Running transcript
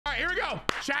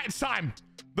Chat, it's time.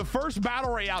 The first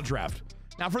Battle Royale draft.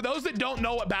 Now, for those that don't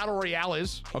know what Battle Royale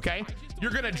is, okay,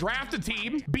 you're going to draft a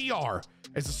team. BR.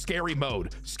 It's a scary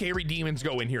mode. Scary demons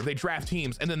go in here. They draft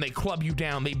teams and then they club you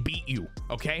down. They beat you,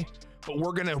 okay? But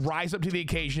we're going to rise up to the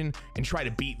occasion and try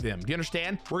to beat them. Do you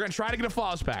understand? We're going to try to get a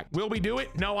flawless pack. Will we do it?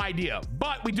 No idea.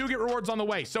 But we do get rewards on the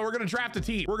way. So we're going to draft a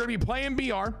team. We're going to be playing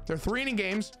BR. They're 3 inning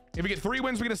games. If we get 3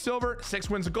 wins, we get a silver, 6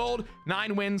 wins a gold,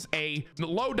 9 wins a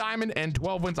low diamond, and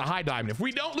 12 wins a high diamond. If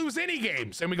we don't lose any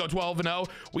games and we go 12-0,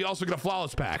 we also get a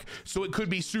flawless pack. So it could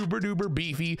be super duper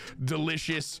beefy,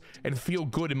 delicious, and feel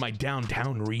good in my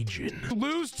downtown region.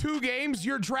 Lose 2 games,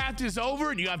 your draft is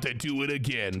over and you have to do it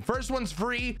again. First one's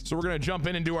free, so we're gonna jump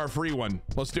in and do our free one.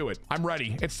 Let's do it. I'm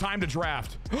ready. It's time to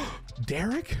draft.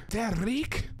 Derek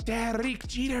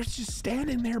Jeter's just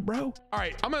standing there, bro. All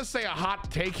right, I'm gonna say a hot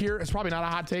take here. It's probably not a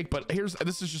hot take, but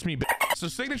this is just me. So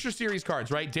signature series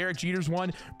cards, right? Derek Jeter's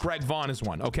one, Greg Vaughn is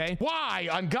one, okay? Why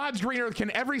on God's green earth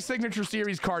can every signature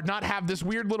series card not have this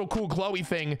weird little cool glowy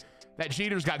thing that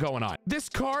Jeter's got going on? This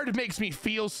card makes me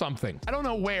feel something. I don't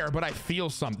know where, but I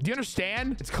feel something. Do you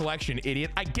understand? It's collection,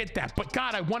 idiot. I get that, but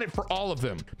God, I want it for all of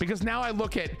them because now I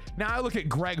look at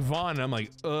Greg Vaughn and I'm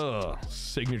like, ugh,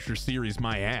 signature series,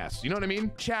 my ass. You know what I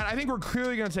mean? Chad, I think we're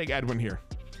clearly gonna take Edwin here.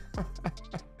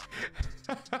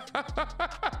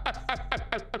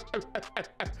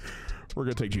 We're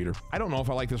gonna take Jeter. I don't know if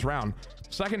I like this round.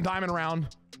 Second diamond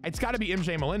round. It's got to be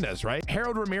MJ Melendez, right?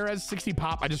 Harold Ramirez, 60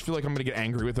 pop. I just feel like I'm gonna get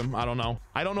angry with him. I don't know.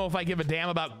 I don't know if I give a damn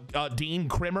about Dean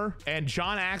Krimmer, and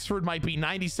John Axford might be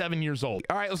 97 years old.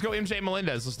 All right, let's go MJ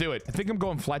Melendez. Let's do it. I think I'm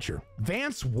going Fletcher.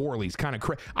 Vance Worley's kind of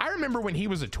crazy. I remember when he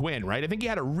was a Twin, right? I think he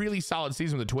had a really solid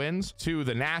season with the Twins to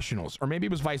the Nationals, or maybe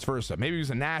it was vice versa. Maybe he was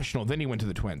a National, then he went to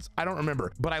the Twins. I don't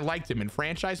remember, but I liked him in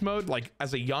franchise mode, like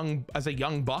as a young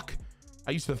buck.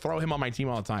 I used to throw him on my team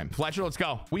all the time. Fletcher, let's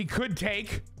go. We could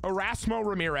take Erasmo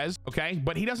Ramirez, okay?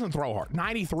 But he doesn't throw hard.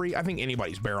 93, I think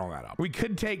anybody's barreling that up. We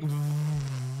could take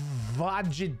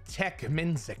Vajitek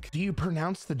Minzik. Do you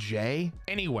pronounce the J?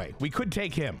 Anyway, we could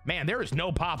take him. Man, there is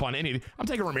no pop on any of these. I'm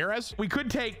taking Ramirez. We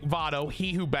could take Votto,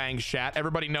 he who bangs, chat.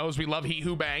 Everybody knows we love he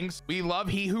who bangs. We love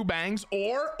he who bangs.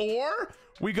 Or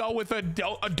we go with a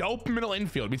dope middle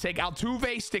infield. We take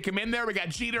Altuve, stick him in there. We got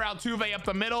Jeter, Altuve up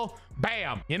the middle.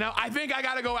 Bam. You know, I think I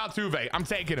got to go Altuve. I'm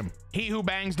taking him. He who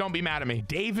bangs, don't be mad at me.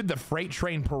 David the Freight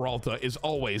Train Peralta is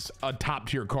always a top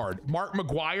tier card. Mark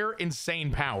McGwire,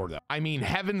 insane power though. I mean,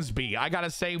 heavens be. I got to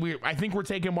say, I think we're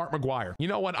taking Mark McGwire. You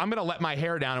know what? I'm going to let my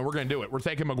hair down and we're going to do it. We're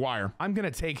taking McGwire. I'm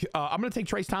going to take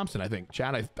Trace Thompson, I think.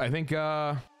 Chad, I think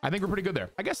we're pretty good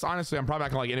there. I guess, honestly, I'm probably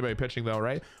not gonna like anybody pitching though,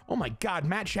 right? Oh my God,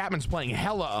 Matt Chapman's playing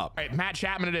hella up. All right, Matt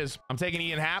Chapman it is. I'm taking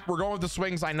Ian Happ. We're going with the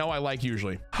swings I know I like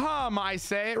usually. I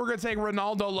say we're gonna take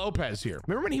Ronaldo Lopez here.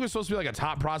 Remember when he was supposed to be like a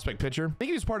top prospect pitcher? I think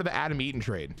he was part of the Adam Eaton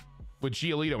trade with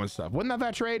Giolito and stuff. Wasn't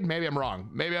that trade? Maybe I'm wrong.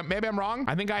 Maybe I'm wrong.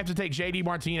 I think I have to take JD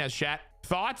Martinez, chat.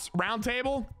 Thoughts? Round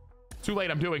table? Too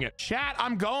late, I'm doing it. Chat,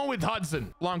 I'm going with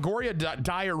Hudson. Longoria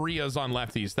diarrhea's on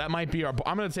lefties. That might be I'm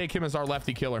gonna take him as our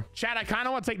lefty killer. Chat, I kind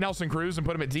of want to take Nelson Cruz and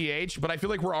put him at DH, but I feel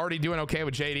like we're already doing okay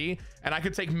with JD. And I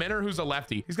could take Minter, who's a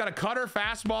lefty. He's got a cutter,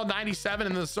 fastball, 97,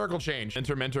 and then the circle change.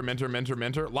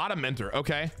 Minter. A lot of Minter.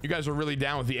 Okay. You guys are really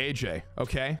down with the AJ.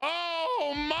 Okay.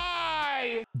 Oh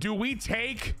my! Do we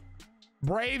take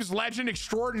Braves legend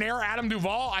extraordinaire Adam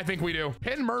Duvall? I think we do.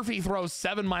 Penn Murphy throws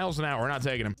 7 miles an hour. We're not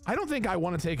taking him. I don't think I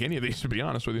want to take any of these, to be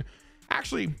honest with you.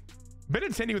 Actually,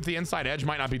 Benintendi with the inside edge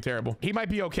might not be terrible. He might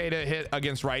be okay to hit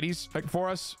against righties for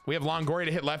us. We have Longoria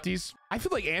to hit lefties. I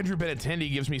feel like Andrew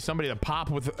Benintendi gives me somebody to pop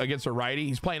with against a righty.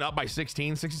 He's playing up by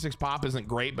 16. 66 pop isn't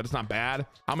great, but it's not bad.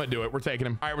 I'm gonna do it. We're taking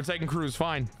him. All right, we're taking Cruz.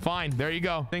 Fine. There you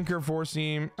go. Sinker, four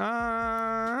seam.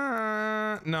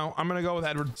 No, I'm gonna go with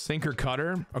Edward. Sinker,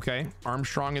 cutter. Okay.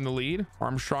 Armstrong in the lead.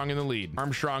 Armstrong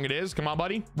it is. Come on,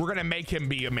 buddy. We're gonna make him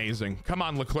be amazing. Come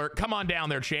on, Leclerc. Come on down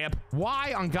there, champ.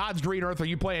 Why on God's green earth are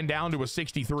you playing down to a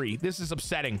 63? This is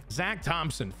upsetting. Zach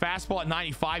Thompson, fastball at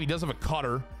 95. He does have a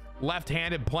cutter.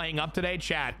 Left-handed playing up today.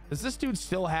 Chat, does this dude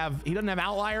still have, he doesn't have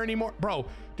outlier anymore? Bro,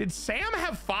 did Sam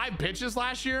have 5 pitches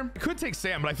last year? I could take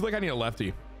Sam, but I feel like I need a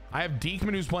lefty. I have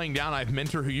Diekman, who's playing down. I have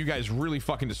Minter, who you guys really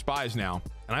fucking despise now.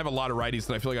 And I have a lot of righties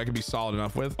that I feel like I could be solid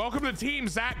enough with. Welcome to the team,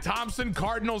 Zach Thompson,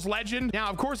 Cardinals legend. Now,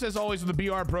 of course, as always with the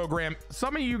BR program,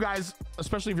 some of you guys,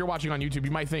 especially if you're watching on YouTube,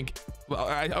 you might think, well,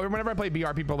 whenever I play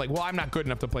BR, people are like, well, I'm not good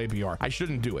enough to play BR. I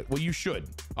shouldn't do it. Well, you should,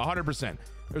 100%.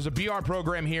 There's a BR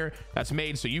program here that's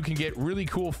made so you can get really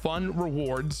cool, fun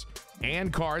rewards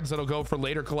and cards that'll go for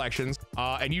later collections.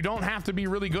 And you don't have to be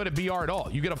really good at BR at all.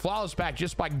 You get a flawless pack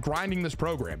just by grinding this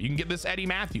program. You can get this Eddie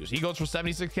Matthews. He goes for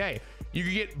 76K. You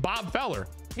can get Bob Feller.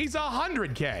 He's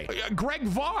 100K. Greg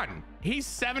Vaughn, he's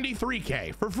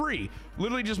 73K for free.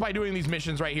 Literally just by doing these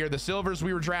missions right here. The silvers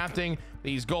we were drafting,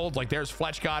 these golds, like there's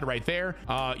Fletch God right there.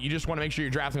 You just want to make sure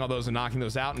you're drafting all those and knocking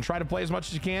those out and try to play as much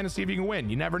as you can and see if you can win.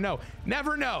 You never know.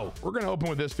 Never know. We're going to open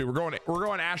with this dude. We're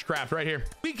going Ashcraft right here.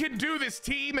 We can do this,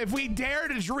 team. If we dare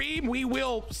to dream, we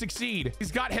will succeed.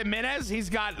 He's got Jimenez. He's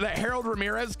got the Harold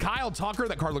Ramirez, Kyle Tucker.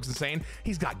 That card looks insane.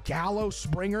 He's got Gallo,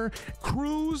 Springer,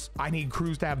 Cruz. I need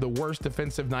Cruz to have the worst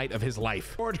defensive night of his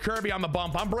life. George Kirby on the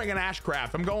bump. I'm bringing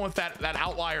Ashcraft. I'm going with that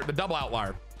outlier, the double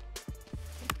outlier.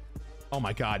 Oh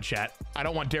my God, chat. I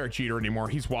don't want Derek Jeter anymore.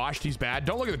 He's washed. He's bad.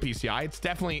 Don't look at the PCI. It's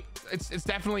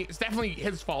definitely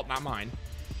his fault, not mine.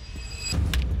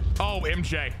 Oh,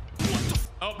 MJ.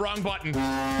 Oh, wrong button. Horn,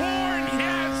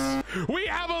 yes. We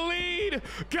have a lead.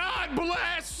 God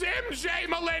bless MJ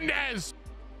Melendez.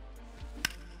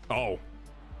 Oh,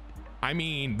 I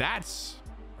mean, that's,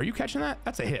 are you catching that?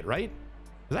 That's a hit, right?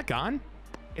 Is that gone?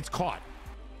 It's caught.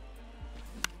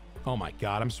 Oh my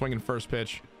God, I'm swinging first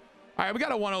pitch. All right, we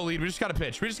got a 1-0 lead. We just got to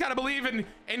pitch. We just got to believe in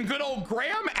good old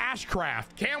Graham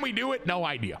Ashcraft. Can we do it? No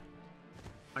idea.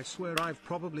 I swear I've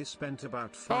probably spent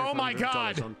about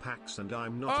 $500 on packs and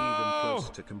I'm not even close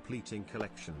to completing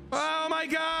collections. Oh my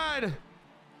God.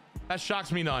 That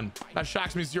shocks me none. That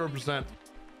shocks me 0%.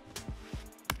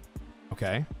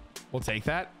 Okay, we'll take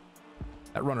that.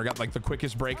 That runner got like the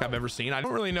quickest break I've ever seen. I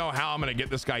don't really know how I'm going to get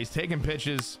this guy. He's taking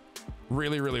pitches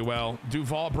really, really well.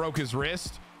 Duvall broke his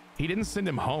wrist. He didn't send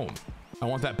him home. I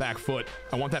want that back foot.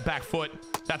 I want that back foot.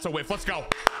 That's a whiff. Let's go.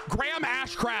 Graham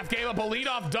Ashcraft gave up a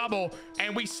leadoff double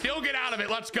and we still get out of it.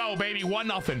 Let's go, baby.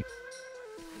 1-0.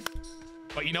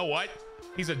 But you know what?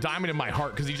 He's a diamond in my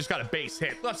heart because he just got a base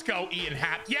hit. Let's go, Ian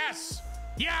Happ. Yes.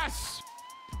 Yes.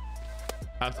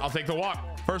 I'll take the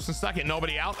walk. First and second,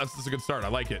 nobody out. That's a good start. I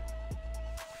like it.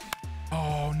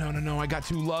 Oh, no. I got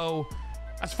too low.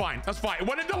 That's fine. That's fine.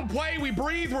 When it don't play, we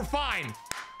breathe. We're fine.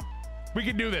 We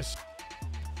can do this.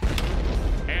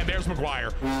 And there's McGuire.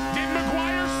 Did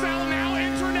McGuire sell now?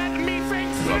 Internet me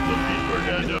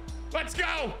thinks. Let's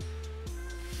go.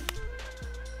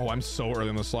 Oh, I'm so early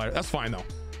on the slider. That's fine though.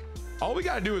 All we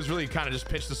got to do is really kind of just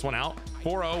pitch this one out.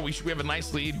 4-0. We have a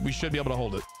nice lead. We should be able to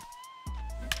hold it.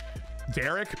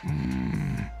 Derek.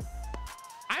 I'm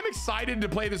excited to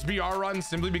play this BR run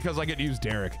simply because I get to use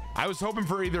Derek. I was hoping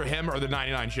for either him or the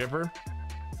 99 shipper.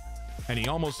 And he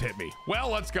almost hit me. Well,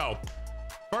 let's go.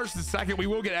 First and second, we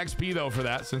will get XP though for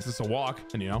that since it's a walk.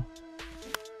 And you know,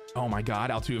 oh my God,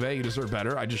 Altuve, you deserve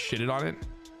better. I just shitted on it.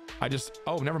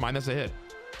 Oh, never mind. That's a hit.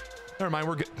 Never mind.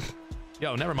 We're good.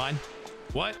 Yo, never mind.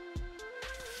 What?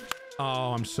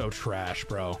 Oh, I'm so trash,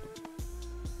 bro.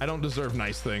 I don't deserve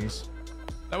nice things.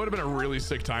 That would have been a really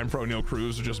sick time for O'Neal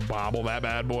Cruz to just bobble that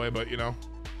bad boy, but you know.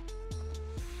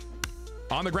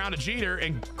 On the ground to Jeter,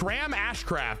 and Graham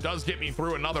Ashcraft does get me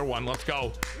through another one. Let's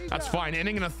go. That's fine.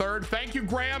 Inning in a third. Thank you,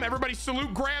 Graham. Everybody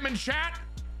salute Graham in chat.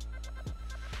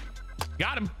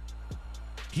 Got him.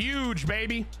 Huge,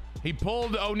 baby. He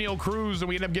pulled O'Neal Cruz and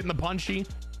we ended up getting the punchy.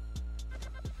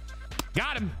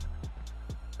 Got him.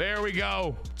 There we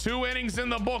go. 2 innings in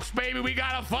the books, baby. We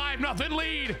got a 5-0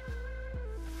 lead.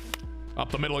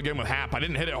 Up the middle again with Happ. I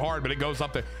didn't hit it hard, but it goes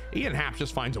up there. Ian Happ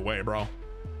just finds a way, bro.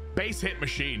 Base hit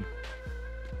machine.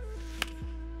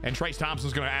 And Trace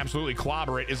Thompson's going to absolutely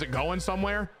clobber it. Is it going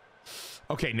somewhere?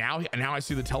 Okay, now I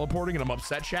see the teleporting and I'm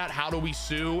upset, chat. How do we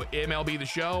sue MLB The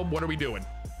Show? What are we doing?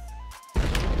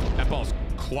 That ball's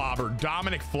clobbered.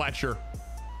 Dominic Fletcher.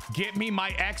 Get me my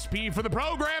XP for the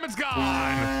program. It's gone.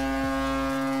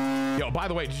 Yo, by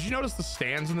the way, did you notice the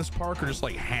stands in this park are just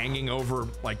like hanging over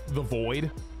like the void?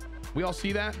 We all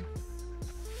see that?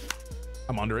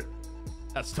 I'm under it.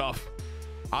 That's tough.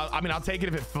 I mean, I'll take it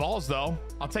if it falls, though.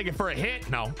 I'll take it for a hit.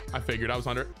 No, I figured I was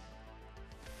under it.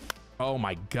 Oh,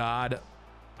 my God.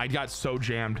 I got so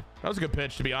jammed. That was a good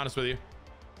pitch, to be honest with you.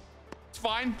 It's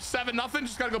fine. 7-0.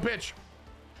 Just got to go pitch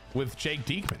with Jake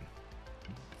Diekman.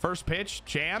 First pitch,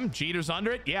 jam. Jeter's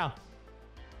under it. Yeah.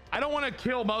 I don't want to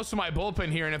kill most of my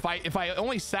bullpen here. And if I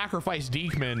only sacrifice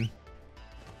Diekman.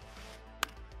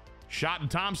 Shot to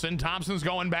Thompson. Thompson's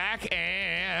going back,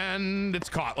 and it's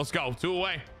caught. Let's go. 2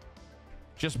 away.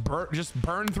 Just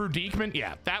burn through Diekman.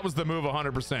 Yeah, that was the move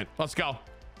 100%. Let's go.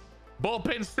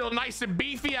 Bullpen's still nice and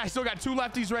beefy. I still got 2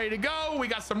 lefties ready to go. We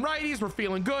got some righties. We're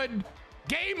feeling good.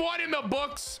 Game 1 in the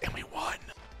books, and we won.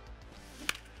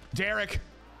 Derek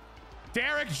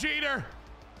Jeter.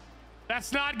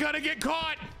 That's not going to get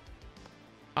caught.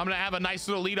 I'm going to have a nice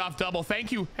little leadoff double.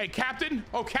 Thank you. Hey, captain.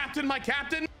 Oh, captain, my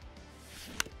captain.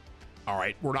 All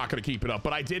right, we're not going to keep it up,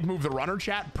 but I did move the runner,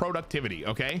 chat. Productivity,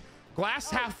 okay? Glass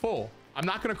half full. I'm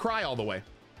not going to cry all the way.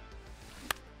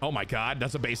 Oh my God,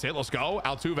 that's a base hit. Let's go.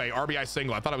 Altuve, RBI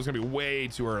single. I thought it was gonna be way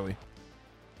too early.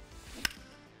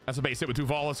 That's a base hit with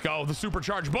Duval. Let's go. The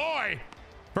supercharged boy.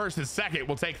 First and second,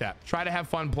 we'll take that. Try to have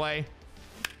fun play.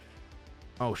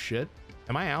 Oh shit.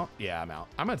 Am I out? Yeah, I'm out.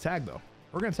 I'm gonna tag though.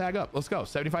 We're gonna tag up. Let's go.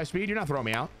 75 speed. You're not throwing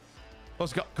me out.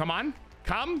 Let's go. Come on.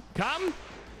 Come.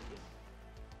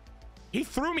 He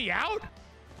threw me out.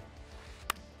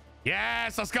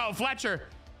 Yes, let's go. Fletcher.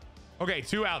 Okay,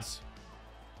 2 outs.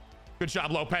 Good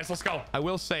job, Lopez. Let's go. I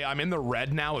will say I'm in the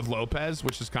red now with Lopez,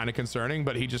 which is kind of concerning,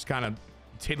 but he just kind of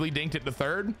tiddly dinked it to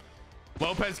third.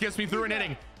 Lopez gets me through an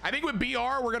inning. I think with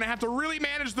BR, we're gonna have to really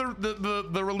manage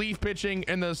the relief pitching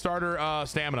and the starter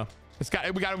stamina.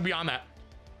 We got to be on that.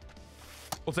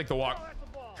 We'll take the walk.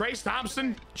 Trace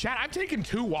Thompson. Chat, I've taken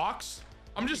 2 walks.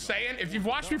 I'm just saying, if you've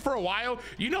watched me for a while,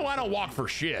 you know I don't walk for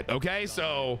shit. Okay,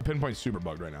 so pinpoint super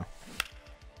bugged right now.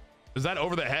 Is that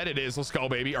over the head? It is. Let's go,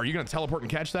 baby. Are you gonna teleport and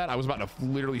catch that? I was about to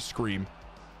literally scream.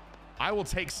 I will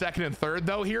take second and third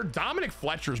though here. Dominic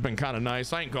Fletcher's been kind of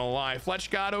nice. I ain't gonna lie.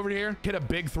 Fletch got over here, hit a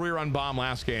big 3-run bomb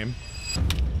last game,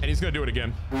 and he's gonna do it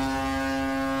again.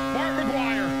 Mark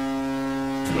McGuire.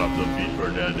 Drop the beat,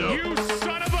 Fernando. You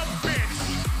son of a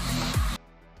bitch.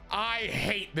 I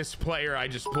hate this player I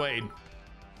just played.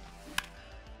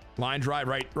 Line drive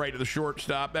right to the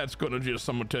shortstop. That's gonna just,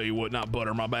 I'm gonna tell you what, not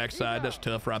butter my backside. That's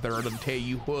tough right there. I'm gonna tell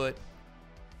you what.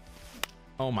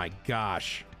 Oh my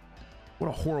gosh. What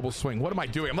a horrible swing. What am I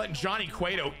doing? I'm letting Johnny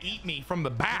Cueto eat me from the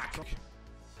back.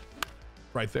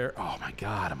 Right there. Oh my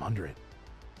God, I'm under it.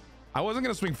 I wasn't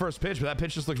gonna swing first pitch, but that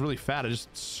pitch just looks really fat. I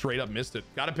just straight up missed it.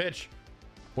 Got a pitch.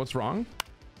 What's wrong?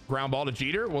 Ground ball to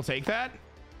Jeter. We'll take that.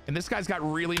 And this guy's got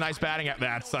really nice batting.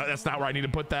 That's not where I need to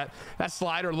put that. That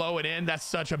slider low and in. That's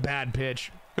such a bad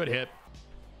pitch. Good hit.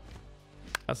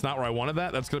 That's not where I wanted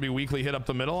that. That's going to be weakly hit up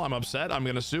the middle. I'm upset. I'm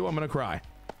going to sue. I'm going to cry.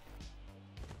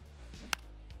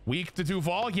 Weak to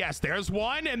Duval. Yes, there's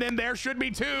 1. And then there should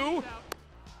be 2.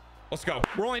 Let's go.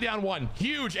 We're only down 1.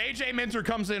 Huge. AJ Minter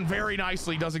comes in very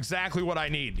nicely. Does exactly what I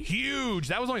need. Huge.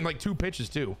 That was only like 2 pitches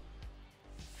too.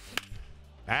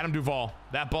 Adam Duvall,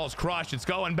 that ball's crushed. It's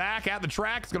going back at the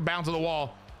track. It's gonna bounce to the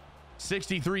wall.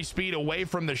 63 speed away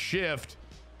from the shift.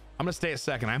 I'm gonna stay a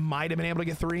second. I might have been able to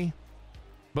get 3,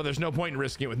 but there's no point in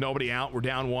risking it with nobody out. We're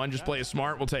down 1. Just play it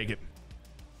smart. We'll take it.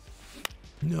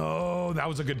 No, that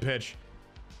was a good pitch.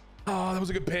 Oh, that was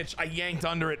a good pitch. I yanked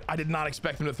under it. I did not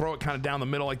expect him to throw it kind of down the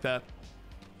middle like that.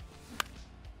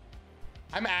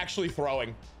 I'm actually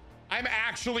throwing. I am a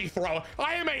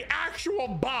actual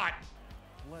bot.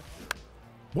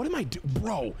 What am I doing?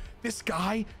 Bro, this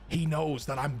guy, he knows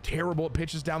that I'm terrible at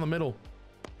pitches down the middle.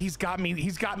 He's got me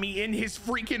in his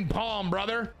freaking palm,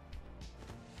 brother.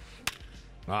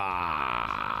 Not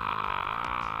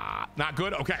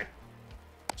good. Okay.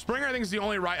 Springer, I think, is the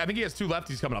only right. I think he has 2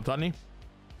 lefties coming up, doesn't he?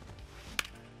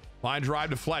 Line drive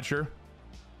to Fletcher.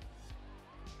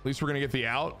 At least we're going to get the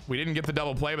out. We didn't get the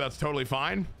double play, but that's totally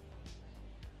fine.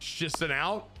 It's just an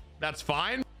out. That's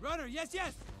fine. Runner, yes.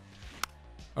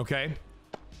 Okay.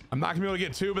 I'm not gonna be able to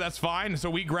get 2, but that's fine. It's a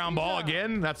weak ground ball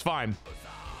again. That's fine.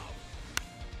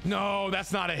 No,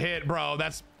 that's not a hit, bro.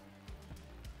 That's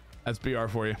BR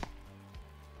for you.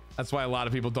 That's why a lot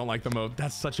of people don't like the move.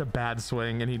 That's such a bad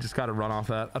swing, and he just got to run off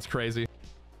that. That's crazy.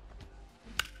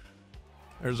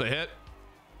 There's a hit.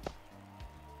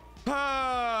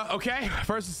 Okay.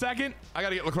 First and second. I got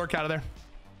to get Leclerc out of there.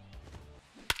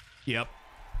 Yep.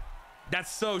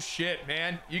 That's so shit,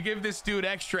 man. You give this dude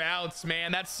extra outs,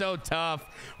 man. That's so tough.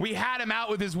 We had him out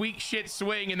with his weak shit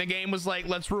swing, and the game was like,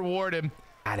 let's reward him.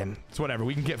 At him. It's whatever.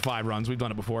 We can get 5 runs. We've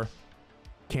done it before.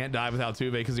 Can't dive without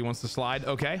Altuve because he wants to slide.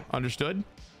 Okay, understood.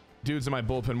 Dude's in my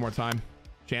bullpen more time.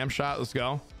 Jam shot. Let's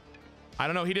go. I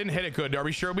don't know. He didn't hit it good. Are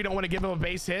we sure we don't want to give him a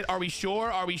base hit? Are we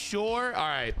sure? Are we sure? All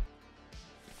right.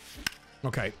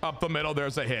 Okay, up the middle.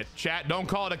 There's a hit. Chat, don't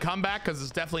call it a comeback because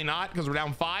it's definitely not, because we're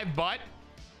down 5, but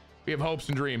we have hopes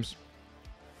and dreams.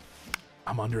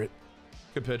 I'm under it.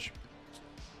 Good pitch.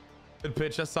 Good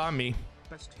pitch. That's on me.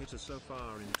 Best hitter so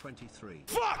far in 23.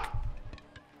 Fuck!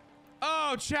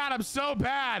 Oh, chat, I'm so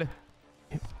bad.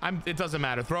 It doesn't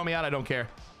matter. Throw me out. I don't care.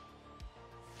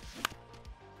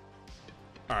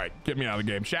 All right, get me out of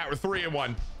the game. Chat, we're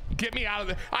 3-1. Get me out of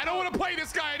the... I don't want to play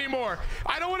this guy anymore.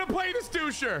 I don't want to play this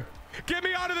doucher. Get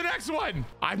me on to the next one.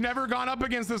 I've never gone up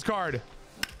against this card.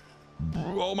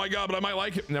 Oh my God, but I might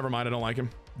like him. Never mind, I don't like him.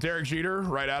 Derek Jeter,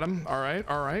 right at him. All right,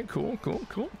 cool.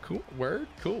 Word,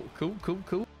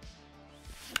 cool.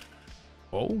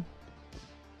 Oh,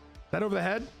 that over the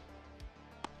head?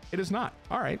 It is not.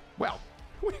 All right, well.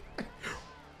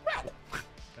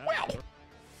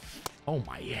 Oh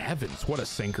my heavens, what a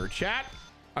sinker. Chat,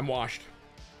 I'm washed.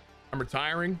 I'm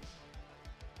retiring.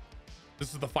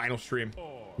 This is the final stream.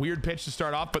 Weird pitch to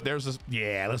start off, but there's this.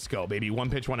 Yeah, let's go, baby. One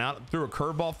pitch, one out. Threw a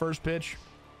curveball first pitch.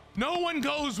 No one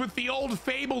goes with the old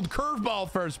fabled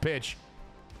curveball first pitch.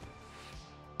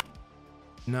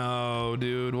 No,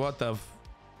 dude. What the?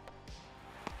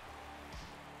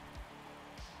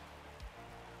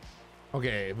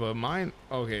 Okay, but mine.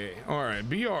 Okay, all right.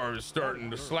 BR is starting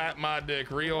to slap my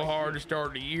dick real hard to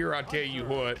start the year. I tell you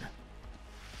what.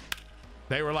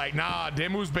 They were like, nah,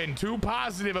 Dimmu's been too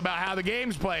positive about how the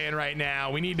game's playing right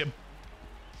now. We need to.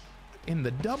 In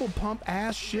the double pump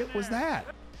ass shit was that?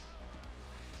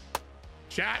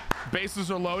 Chat,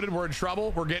 bases are loaded. We're in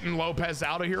trouble. We're getting Lopez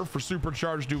out of here for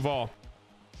supercharged Duval.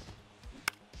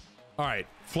 All right,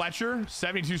 Fletcher,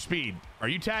 72 speed. Are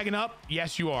you tagging up?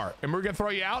 Yes, you are. And we're gonna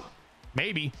throw you out?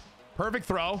 Maybe. Perfect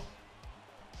throw.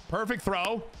 Perfect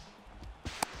throw.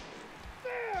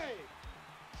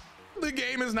 The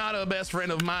game is not a best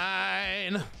friend of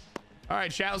mine. All right,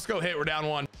 chat, let's go hit. We're down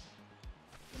 1.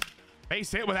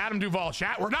 Base hit with Adam Duvall.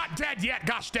 Chat, we're not dead yet.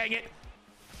 Gosh dang it.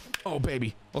 Oh,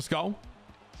 baby. Let's go.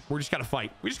 We just got to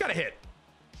fight. We just got to hit.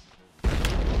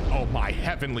 Oh, my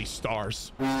heavenly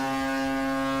stars. Drop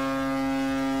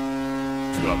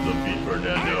the beat,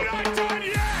 Fernando. I'm not done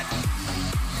yet.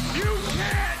 You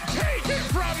can't take it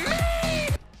from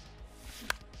me.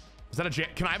 Is that a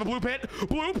jet? Can I have a bloop hit?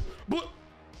 Bloop. Bloop.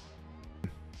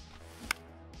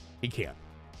 He can't.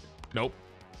 Nope.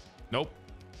 Nope.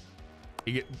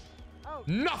 He get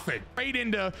nothing. Right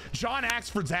into John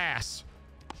Axford's ass.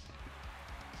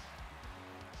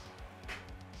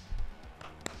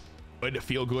 Good to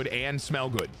feel good and smell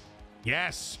good.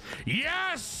 Yes.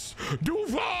 Yes.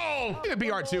 Duval. The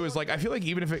BR2 is like, I feel like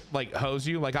even if it like hose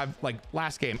you, like I've like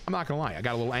last game, I'm not gonna lie, I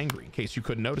got a little angry in case you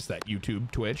couldn't notice that. YouTube,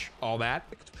 Twitch, all that.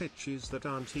 Pitches that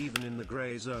aren't even in the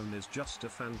gray zone is just a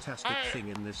fantastic thing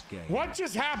in this game. What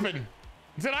just happened?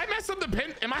 Did I mess up the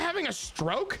pin? Am I having a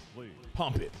stroke?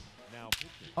 Pump it.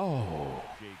 Oh,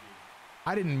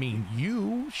 I didn't mean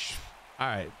you. All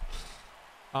right.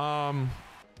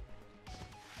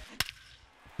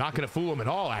 Not gonna fool him at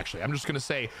all, actually. I'm just gonna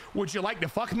say, would you like to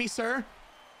fuck me, sir?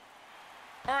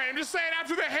 All right, I'm just saying,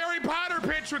 after the Harry Potter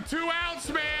pitch with 2 outs,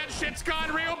 man, shit's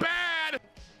gone real bad.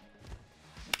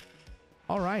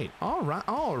 All right, all right,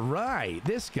 all right.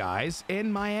 This guy's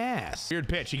in my ass. Weird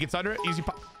pitch. He gets under it. Easy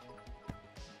pop.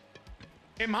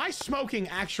 Am I smoking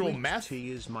actual meth?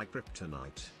 Tea is my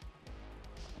kryptonite.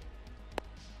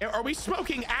 Are we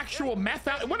smoking actual meth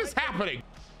out? What is happening?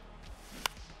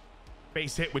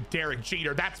 Base hit with Derek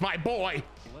Jeter. That's my boy.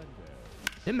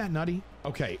 Isn't that nutty?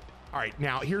 Okay. All right.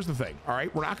 Now, here's the thing. All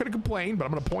right. We're not going to complain, but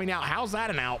I'm going to point out, how's that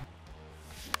an out?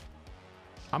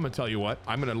 I'm going to tell you what.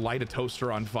 I'm going to light a toaster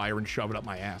on fire and shove it up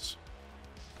my ass.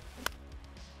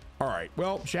 All right.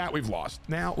 Well, chat, we've lost.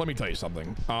 Now, let me tell you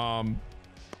something. I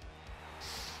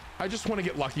just want to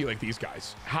get lucky like these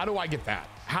guys. How do I get that?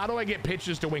 How do I get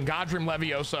pitches to Wingadrim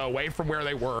Leviosa away from where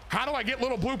they were? How do I get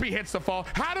little bloopy hits to fall?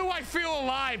 How do I feel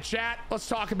alive, chat? Let's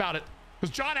talk about it.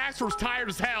 Because John Axford was tired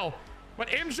as hell, but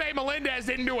MJ Melendez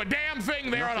didn't do a damn thing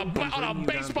there on a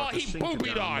baseball he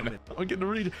boopied on. I'm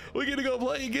getting to go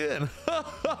play again.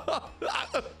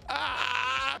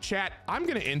 Chat, I'm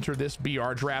gonna enter this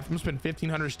BR draft. I'm gonna spend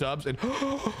 1,500 stubs and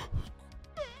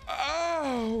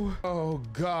oh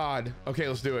God. Okay,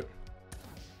 let's do it.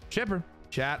 Chipper.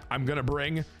 Chat, I'm gonna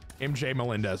bring MJ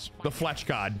Melendez, the Fletch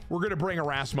God. We're gonna bring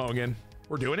Erasmo again.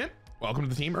 We're doing it. Welcome to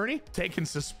the team, Ernie. Taking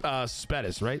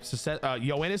Spettis, right?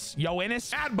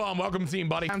 Yoenis. Ad bum, welcome to the team,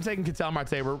 buddy. I'm taking Ketel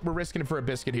Marte. We're risking it for a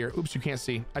biscuit here. Oops, you can't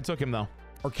see. I took him though.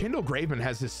 Or Kendall Graveman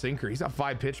has his sinker. He's got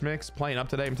 5 pitch mix playing up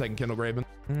today. I'm taking Kendall Graveman.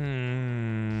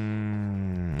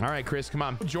 All right, Chris, come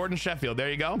on. Jordan Sheffield, there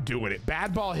you go. Doing it.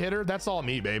 Bad ball hitter. That's all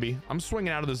me, baby. I'm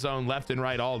swinging out of the zone left and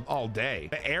right all day.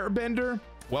 The airbender.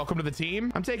 Welcome to the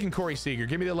team. I'm taking Corey Seager.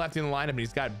 Give me the lefty in the lineup, and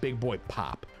he's got big boy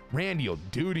pop. Randy'll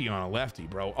duty on a lefty,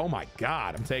 bro. Oh my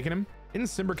God, I'm taking him. Isn't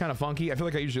Simber kind of funky? I feel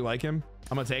like I usually like him.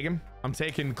 I'm gonna take him. I'm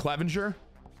taking Clevenger.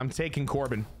 I'm taking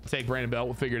Corbin. Take Brandon Belt.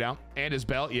 We'll figure it out. And his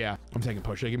belt. Yeah, I'm taking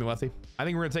Pusha. Give me lefty. I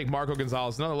think we're gonna take Marco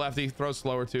Gonzalez. Another lefty. Throw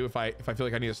slower too if I feel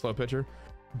like I need a slow pitcher.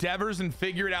 Devers and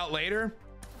figure it out later.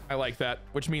 I like that.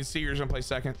 Which means Seager's gonna play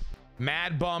second.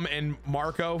 Mad Bum and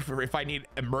Marco for if I need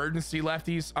emergency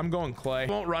lefties. I'm going Clay.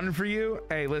 Won't run for you.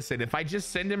 Hey, listen, if I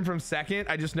just send him from second,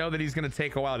 I just know that he's going to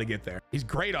take a while to get there. He's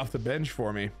great off the bench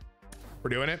for me. We're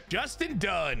doing it. Justin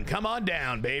Dunn, come on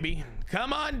down, baby.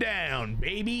 Come on down,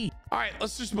 baby. All right,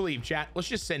 let's just believe, chat. Let's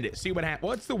just send it. See what happens.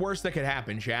 What's the worst that could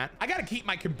happen, chat? I got to keep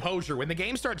my composure. When the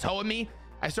game starts hoeing me,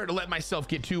 I start to let myself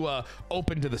get too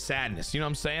open to the sadness. You know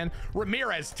what I'm saying?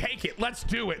 Ramirez, take it. Let's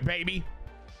do it, baby.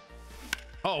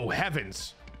 Oh,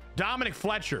 heavens. Dominic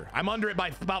Fletcher. I'm under it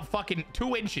by about fucking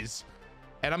 2 inches.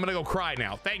 And I'm gonna go cry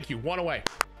now. Thank you. One away.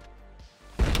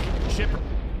 Chipper.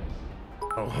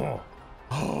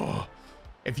 Oh.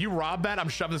 If you rob that, I'm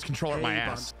shoving this controller in my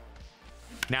ass.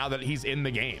 Now that he's in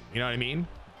the game, you know what I mean?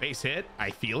 Base hit. I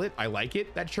feel it. I like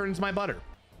it. That churns my butter.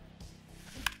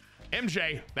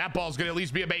 MJ, that ball's gonna at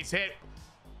least be a base hit.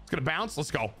 It's gonna bounce.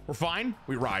 Let's go. We're fine.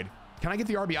 We ride. Can I get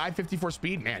the RBI 54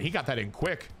 speed? Man, he got that in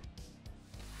quick.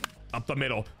 Up the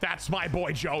middle. That's my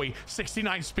boy, Joey.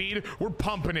 69 speed. We're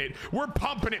pumping it. We're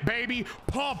pumping it, baby.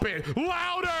 Pump it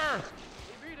louder.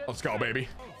 Let's go, baby.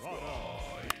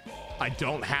 I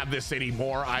don't have this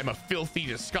anymore. I'm a filthy,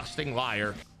 disgusting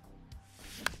liar.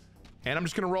 And I'm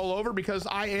just going to roll over because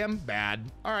I am bad.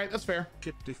 All right, that's fair.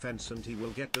 Chip defense and he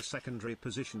will get the secondary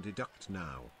position deduct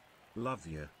now. Love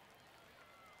you.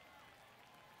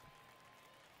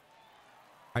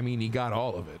 I mean, he got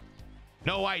all of it.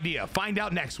 No idea. Find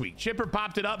out next week. Chipper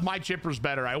popped it up. My chipper's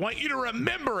better. I want you to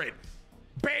remember it.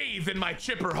 Bathe in my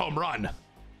chipper home run.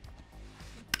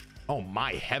 Oh,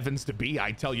 my heavens to be.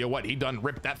 I tell you what, he done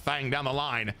ripped that thing down the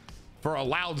line for a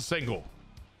loud single.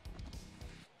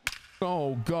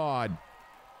 Oh, God.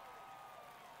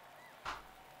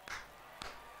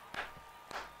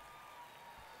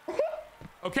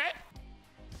 Okay.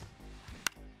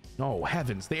 Oh,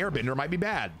 heavens. The airbender might be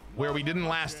bad. Where we didn't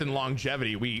last in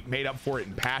longevity, we made up for it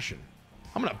in passion.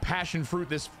 I'm going to passion fruit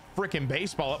this freaking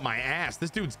baseball up my ass. This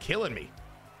dude's killing me.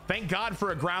 Thank God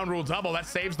for a ground rule double. That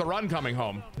saves the run coming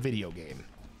home. Video game.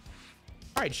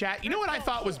 All right, chat. You know what I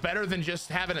thought was better than just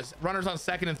having runners on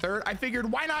second and third? I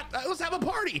figured, why not? Let's have a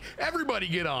party. Everybody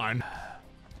get on.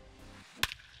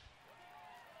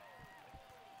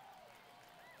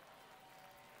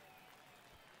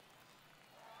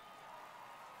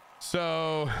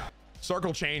 So,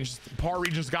 circle change. Par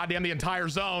region's goddamn the entire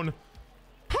zone.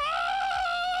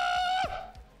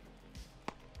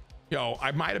 Yo,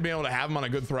 I might have been able to have him on a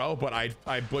good throw, but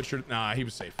I butchered. Nah, he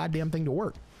was safe. Goddamn thing to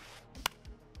work.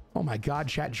 Oh my God,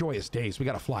 chat, joyous days. We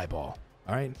got a fly ball.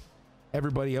 All right,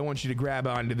 everybody, I want you to grab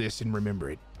onto this and remember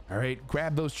it. All right,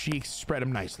 grab those cheeks, spread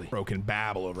them nicely. Broken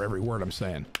babble over every word I'm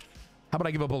saying. How about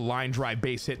I give up a line drive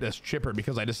base hit this chipper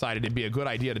because I decided it'd be a good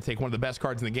idea to take one of the best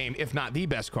cards in the game, if not the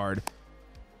best card.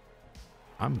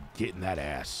 I'm getting that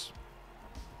ass.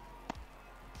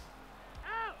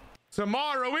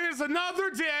 Tomorrow is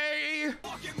another day.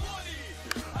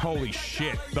 Holy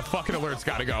shit. The fucking alert's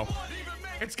gotta go.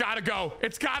 It's gotta go.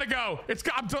 It's gotta go.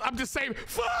 I'm just saying,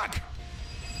 fuck.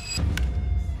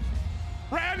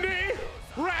 Randy,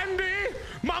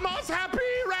 Mama's happy,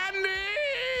 Randy.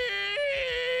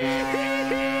 I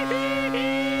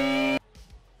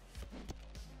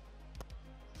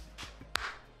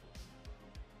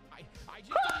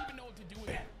just don't even know what to do with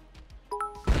it.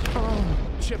 Oh,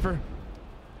 Chipper.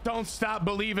 Don't stop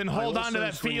believing. Hold on to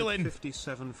that feeling.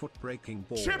 57-foot breaking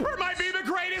ball. Chipper might be the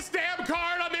greatest damn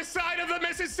card on this side of the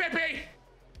Mississippi.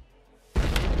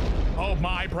 Oh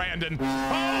my, Brandon. Oh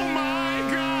my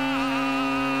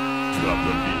God. Drop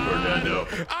the beat, Fernando.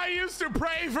 I used to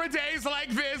pray for days like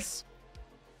this.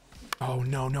 Oh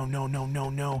no.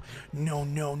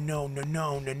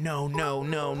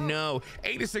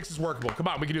 86 is workable. Come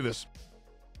on, we can do this.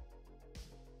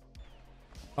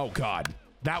 Oh God.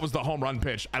 That was the home run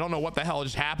pitch. I don't know what the hell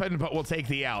just happened, but we'll take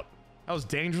the out. That was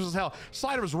dangerous as hell.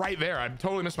 Slider was right there. I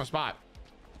totally missed my spot.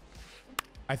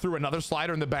 I threw another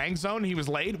slider in the bang zone. He was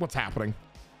late. What's happening?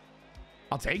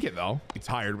 I'll take it though. He's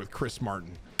tired with Chris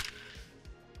Martin.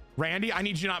 Randy, I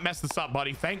need you to not mess this up,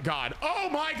 buddy. Thank God. Oh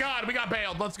my God, we got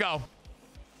bailed. Let's go.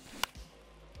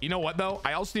 You know what though?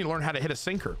 I also need to learn how to hit a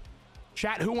sinker.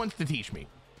 Chat, who wants to teach me?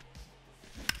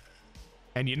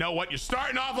 And you know what? You're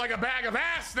starting off like a bag of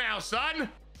ass now, son.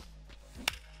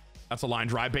 That's a line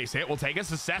drive base hit. We'll take it.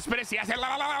 Cespedes. Yes.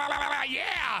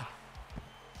 Yeah.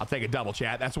 I'll take a double,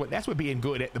 chat. That's what being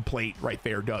good at the plate right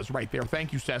there does. Right there.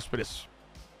 Thank you, Cespedes.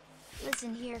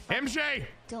 Listen here, MJ.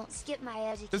 Don't skip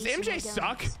my education. Does MJ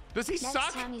suck? Does he suck?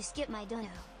 Next time you skip my dono.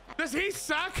 Does he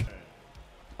suck?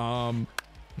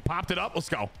 Popped it up. Let's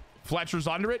go. Fletcher's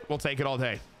under it. We'll take it all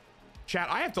day. Chat,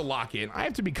 I have to lock in. I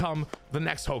have to become the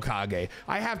next Hokage.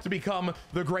 I have to become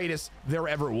the greatest there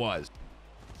ever was.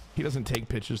 He doesn't take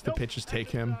pitches. The pitches take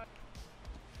him.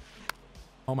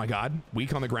 Oh my God.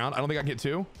 Weak on the ground. I don't think I can get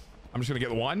two. I'm just going to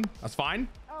get one. That's fine.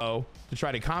 Oh, to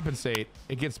try to compensate,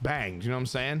 it gets banged. You know what I'm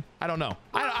saying? I don't know.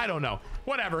 I don't know.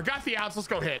 Whatever. Got the outs. Let's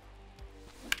go hit.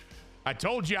 I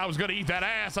told you I was going to eat that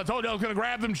ass. I told you I was going to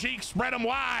grab them cheeks, spread them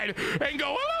wide, and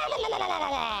go.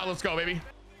 Let's go, baby.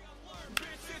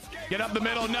 Get up the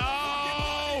middle.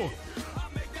 No.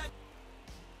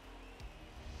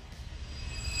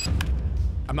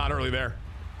 I'm not early there.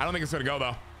 I don't think it's going to go,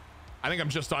 though. I think I'm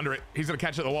just under it. He's going to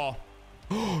catch it at the wall.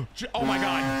 Oh my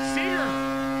God, Seeger.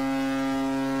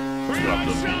 Drop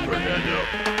the beat for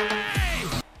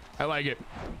Daniel. I like it.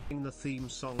 The theme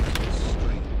song of this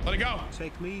stream. Let it go.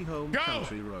 Take me home, Go.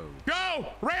 country road. Go,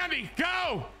 Randy,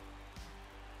 go.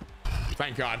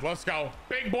 Thank God. Let's go.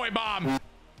 Big boy bomb.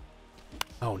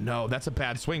 Oh no, that's a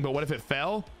bad swing, but what if it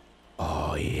fell?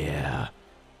 Oh yeah.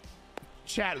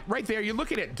 Chat, right there, you're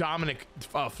looking at Dominic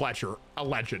Fletcher, a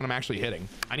legend. I'm actually hitting.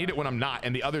 I need it when I'm not,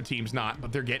 and the other team's not,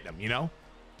 but they're getting them, you know?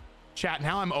 Chat,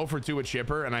 now I'm 0 for 2 with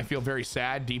Chipper, and I feel very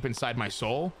sad deep inside my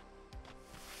soul.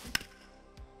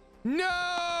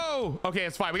 No! Okay,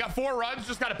 it's fine. We got 4 runs.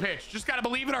 Just got to pitch. Just got to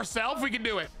believe in ourselves. We can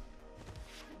do it.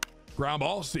 Ground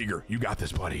ball, Seeger. You got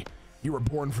this, buddy. You were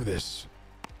born for this.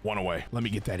 1 away. Let me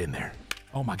get that in there.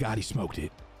 Oh my God, he smoked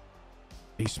it.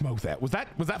 He smoked that. Was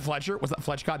that Fletcher? Was that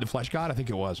Fletch God to Fletch God? I think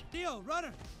it was. Deal,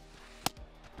 runner.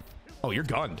 Oh, you're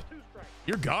gunned.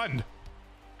 You're gunned.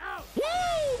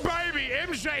 Woo, baby.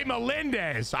 MJ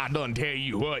Melendez. I done tell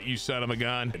you what, you son of a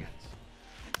gun.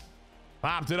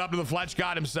 Popped it up to the Fletch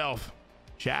God himself.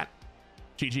 Chat.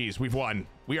 GG's. We've won.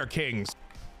 We are kings.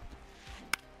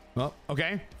 Well,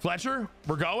 okay. Fletcher,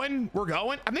 we're going. We're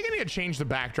going. I think I need to change the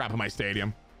backdrop of my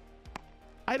stadium.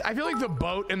 I feel like the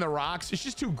boat and the rocks, it's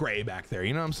just too gray back there.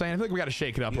 You know what I'm saying? I feel like we got to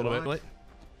shake it up a little bit.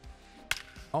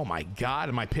 Oh my God.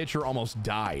 And my pitcher almost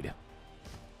died.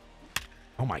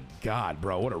 Oh my God,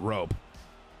 bro. What a rope.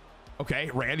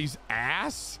 Okay. Randy's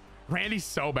ass. Randy's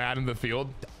so bad in the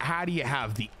field. How do you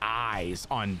have the eyes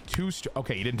on 2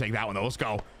 okay, you didn't take that one though. Let's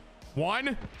go.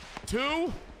 1, 2.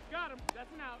 Got him.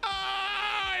 That's an out.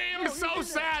 I am so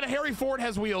sad. Harry Ford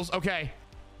has wheels. Okay.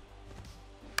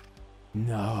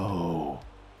 No.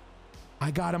 I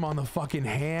got him on the fucking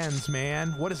hands, man.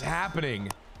 What is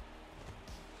happening?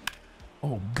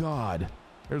 Oh God.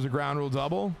 There's a ground rule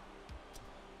double.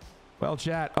 Well,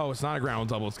 chat. Oh, it's not a ground rule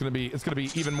double. It's gonna be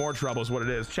even more trouble is what it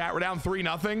is. Chat, we're down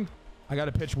 3-0. I got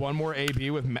to pitch one more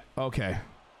AB with okay.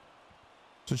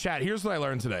 So chat, here's what I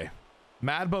learned today.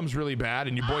 Mad Bum's really bad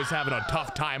and your boy's having a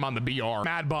tough time on the BR.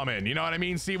 Mad Bum in, you know what I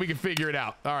mean? See if we can figure it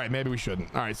out. All right, maybe we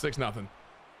shouldn't. All right, 6-0.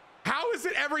 How is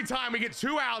it every time we get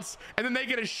 2 outs and then they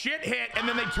get a shit hit and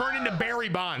then they turn into Barry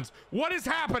Bonds? What is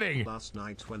happening? Last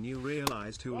night when you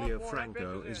realized Julio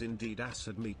Franco is indeed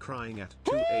acid me crying at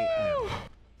 2 a.m.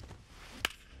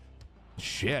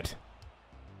 Shit.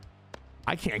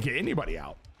 I can't get anybody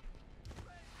out.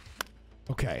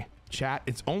 Okay, chat,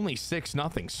 it's only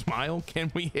 6-0. Smile,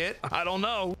 can we hit? I don't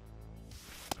know.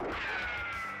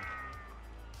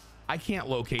 I can't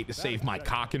locate to save my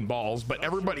cock and balls, but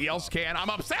everybody else can. I'm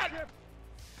upset.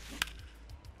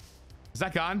 Is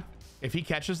that gone? If he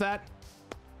catches that.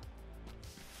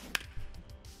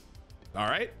 All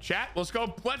right, chat, let's go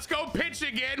pitch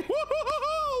again.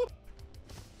 Woo-hoo-hoo-hoo!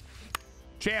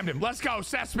 Jammed him. Let's go,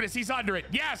 Cespedes. He's under it.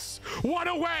 Yes, 1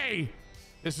 away.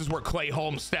 This is where Clay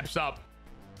Holmes steps up.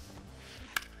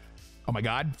 Oh my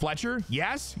God, Fletcher.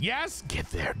 Yes, yes. Get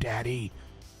there, daddy.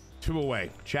 2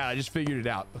 away. Chat, I just figured it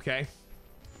out. Okay.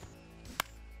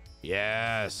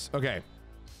 Yes. Okay.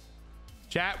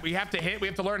 Chat, we have to hit. We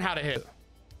have to learn how to hit.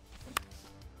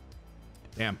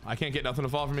 Damn, I can't get nothing to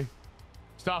fall for me.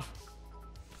 Stuff.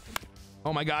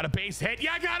 Oh my God, a base hit.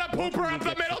 Yeah, I got a pooper up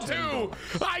the middle too.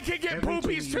 I can get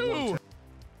poopies too.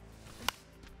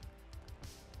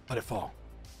 Let it fall.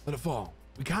 Let it fall.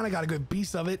 We kind of got a good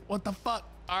piece of it. What the fuck?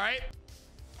 All right.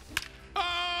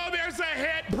 Oh, there's a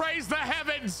hit. Praise the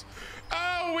heavens.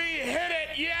 Oh, we hit it.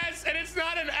 Yes, and it's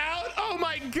not an out. Oh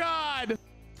my God.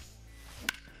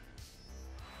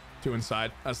 2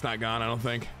 inside. That's not gone, I don't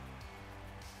think.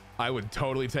 I would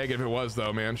totally take it if it was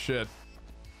though, man. Shit.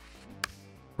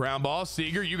 Ground ball.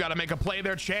 Seeger, you got to make a play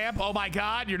there, champ. Oh my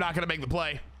God, you're not going to make the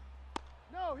play.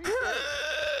 No,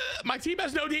 my team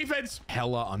has no defense.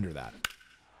 Hella under that.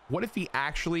 What if he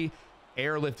actually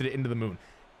airlifted it into the moon?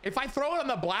 If I throw it on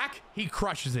the black, he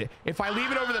crushes it. If I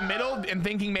leave it over the middle and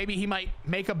thinking maybe he might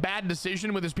make a bad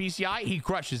decision with his PCI, he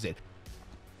crushes it.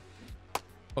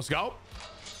 Let's go.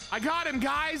 I got him,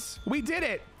 guys. We did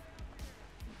it.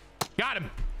 Got him.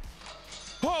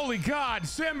 Holy God,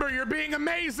 Simber, you're being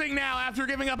amazing now after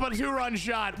giving up a 2-run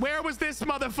shot. Where was this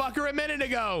motherfucker a minute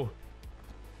ago?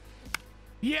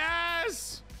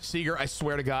 Yes. Seeger, I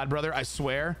swear to God, brother, I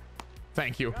swear.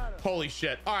 Thank you. Holy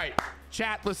shit. All right,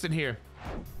 chat, listen here.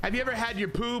 Have you ever had your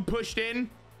poo pushed in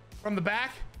from the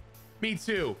back? Me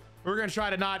too. We're gonna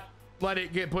try to not let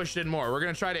it get pushed in more. We're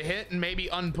gonna try to hit and maybe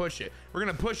unpush it. We're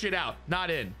gonna push it out, not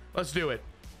in. Let's do it.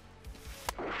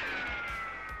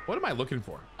 What am I looking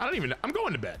for? I don't even know. I'm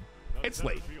going to bed. It's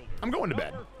late. I'm going to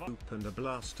bed. Bloop and a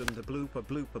blast and a blooper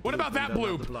blooper. What about that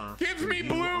bloop? Give me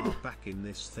bloop. Back in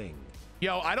this thing.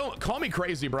 Yo, I don't, call me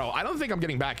crazy, bro. I don't think I'm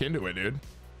getting back into it, dude.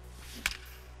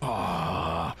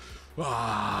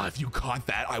 If you caught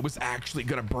that, I was actually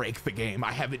gonna break the game.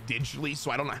 I have it digitally, so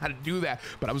I don't know how to do that,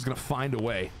 but I was gonna find a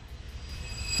way.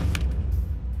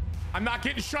 I'm not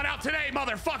getting shut out today,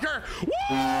 motherfucker.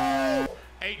 Woo!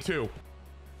 8-2.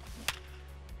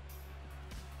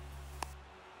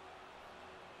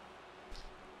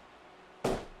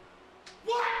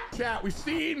 What? Chat, we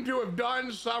seem to have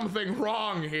done something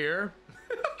wrong here.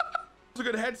 It's a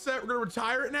good headset. We're gonna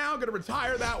retire it now. Gonna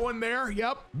retire that one there.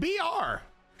 Yep. BR.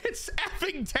 It's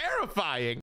effing terrifying.